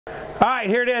All right,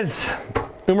 here it is,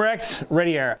 Umarex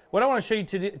ReadyAir. What I want to show you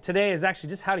today is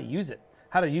actually just how to use it.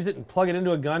 How to use it and plug it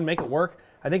into a gun, make it work.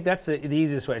 I think that's the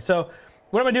easiest way. So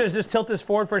what I'm gonna do is just tilt this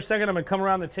forward for a second. I'm gonna come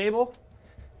around the table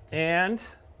and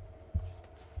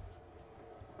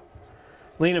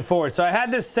lean it forward. So I had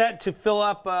this set to fill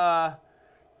up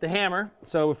the hammer.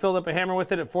 So we filled up a hammer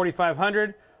with it at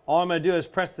 4,500. All I'm gonna do is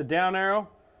press the down arrow.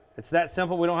 It's that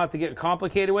simple. We don't have to get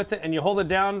complicated with it. And you hold it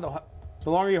down, the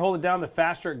longer you hold it down, the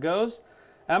faster it goes.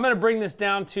 And I'm gonna bring this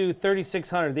down to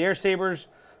 3,600. The Air Sabers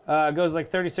goes like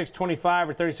 3,625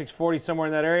 or 3,640, somewhere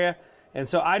in that area. And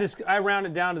so I round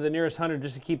it down to the nearest 100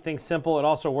 just to keep things simple. It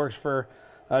also works for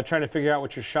trying to figure out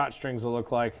what your shot strings will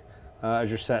look like as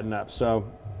you're setting up. So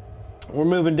we're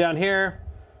moving down here.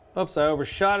 Oops, I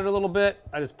overshot it a little bit.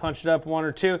 I just punched it up one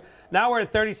or two. Now we're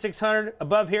at 3,600.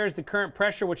 Above here is the current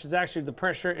pressure, which is actually the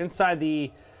pressure inside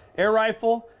the air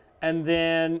rifle. And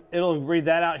then it'll read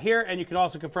that out here. And you can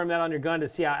also confirm that on your gun to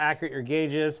see how accurate your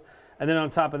gauge is. And then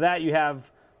on top of that, you have,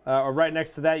 or right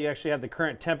next to that, you actually have the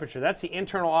current temperature. That's the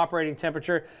internal operating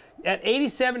temperature. At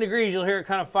 87 degrees, you'll hear it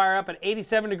kind of fire up. At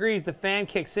 87 degrees, the fan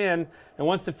kicks in. And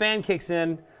once the fan kicks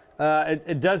in,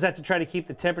 it does have to try to keep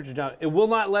the temperature down. It will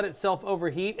not let itself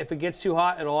overheat. If it gets too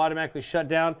hot, it'll automatically shut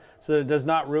down so that it does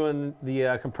not ruin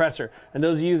the compressor. And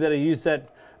those of you that have used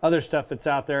that other stuff that's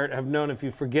out there have known if you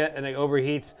forget and it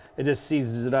overheats, it just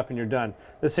seizes it up and you're done.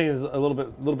 This thing is a little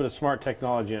bit of smart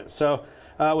technology in it. So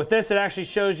with this, it actually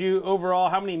shows you overall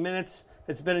how many minutes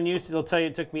it's been in use. It'll tell you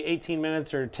it took me 18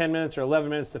 minutes or 10 minutes or 11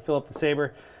 minutes to fill up the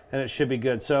Saber, and it should be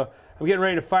good. So I'm getting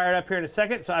ready to fire it up here in a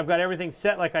second. So I've got everything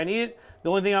set like I need it. The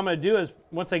only thing I'm going to do is,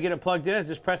 once I get it plugged in, is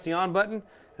just press the on button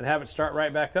and have it start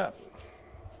right back up.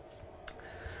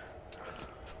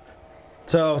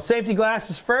 So safety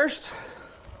glasses first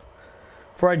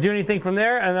before I do anything from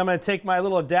there. And I'm going to take my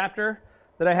little adapter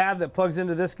that I have that plugs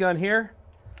into this gun here,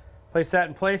 place that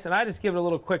in place, and I just give it a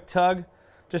little quick tug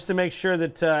just to make sure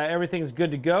that everything's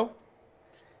good to go.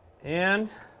 And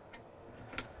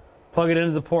plug it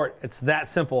into the port. It's that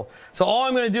simple. So all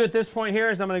I'm going to do at this point here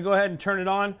is I'm going to go ahead and turn it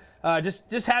on.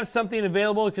 Just have something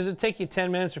available because it'll take you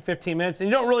 10 minutes or 15 minutes, and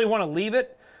you don't really want to leave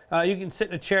it. You can sit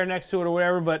in a chair next to it or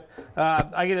whatever, but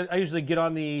I usually get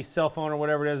on the cell phone or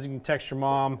whatever it is. You can text your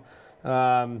mom,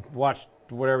 watch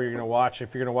whatever you're going to watch.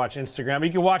 If you're going to watch Instagram,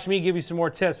 you can watch me give you some more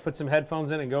tips, put some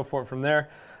headphones in and go for it from there.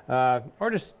 Or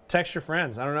just text your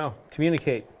friends. I don't know.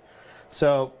 Communicate.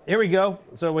 So here we go.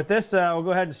 So with this, we'll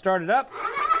go ahead and start it up.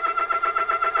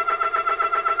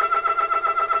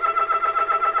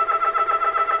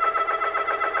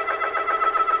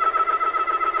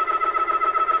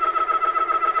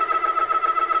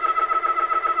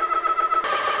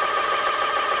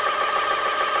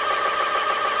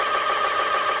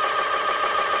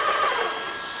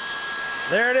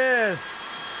 There it is.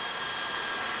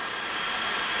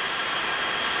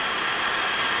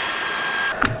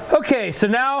 Okay, so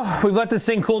now we've let this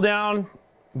thing cool down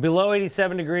below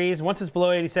 87 degrees. Once it's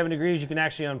below 87 degrees, you can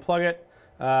actually unplug it,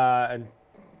 and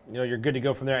you're good to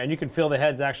go from there. And you can feel the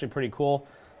head's actually pretty cool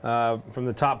from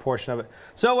the top portion of it.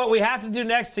 So what we have to do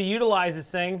next to utilize this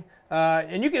thing,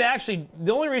 and you can actually,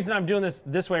 the only reason I'm doing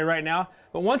this way right now,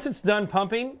 but once it's done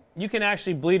pumping, you can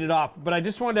actually bleed it off. But I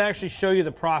just wanted to actually show you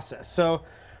the process. So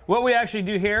what we actually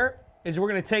do here is we're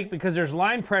going to take, because there's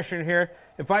line pressure in here,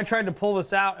 if I tried to pull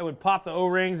this out, it would pop the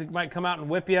O-rings. It might come out and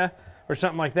whip you or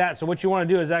something like that. So what you want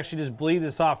to do is actually just bleed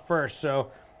this off first.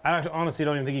 So I honestly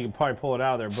don't even think you can probably pull it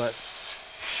out of there, but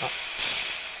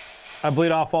I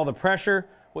bleed off all the pressure.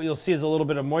 What you'll see is a little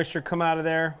bit of moisture come out of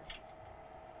there.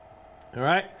 All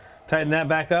right, tighten that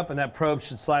back up, and that probe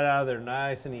should slide out of there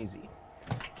nice and easy.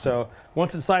 So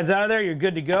once it slides out of there, you're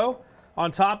good to go.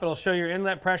 On top, it'll show your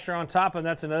inlet pressure on top, and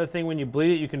that's another thing. When you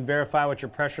bleed it, you can verify what your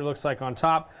pressure looks like on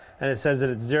top, and it says that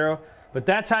it's 0. But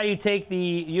that's how you take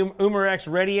the Umarex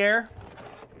ReadyAir.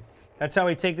 That's how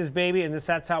we take this baby, and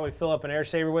that's how we fill up an Air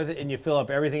Saber with it, and you fill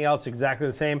up everything else exactly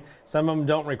the same. Some of them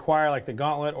don't require, like the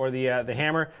gauntlet or the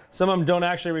hammer. Some of them don't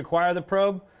actually require the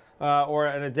probe or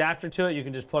an adapter to it. You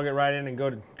can just plug it right in and go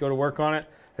to work on it.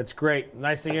 It's great.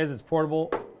 Nice thing is it's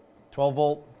portable,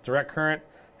 12-volt direct current,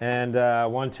 and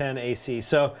 110 AC.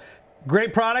 So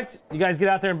great product. You guys get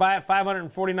out there and buy it,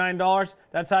 $549.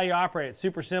 That's how you operate it.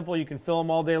 Super simple. You can fill them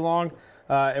all day long.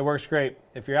 It works great.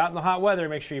 If you're out in the hot weather,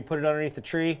 make sure you put it underneath the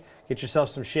tree. Get yourself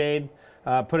some shade.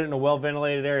 Put it in a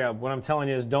well-ventilated area. What I'm telling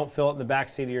you is don't fill it in the back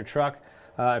seat of your truck.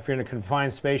 If you're in a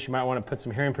confined space, you might want to put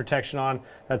some hearing protection on.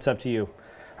 That's up to you.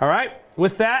 All right.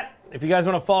 With that, if you guys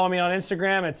want to follow me on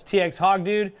Instagram, it's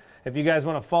TXHogDude. If you guys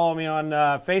want to follow me on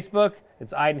Facebook,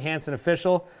 it's Iden Hansen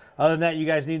Official. Other than that, you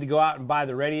guys need to go out and buy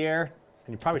the ReadyAir,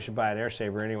 and you probably should buy an Air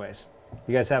Saber anyways.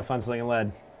 You guys have fun slinging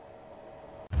lead.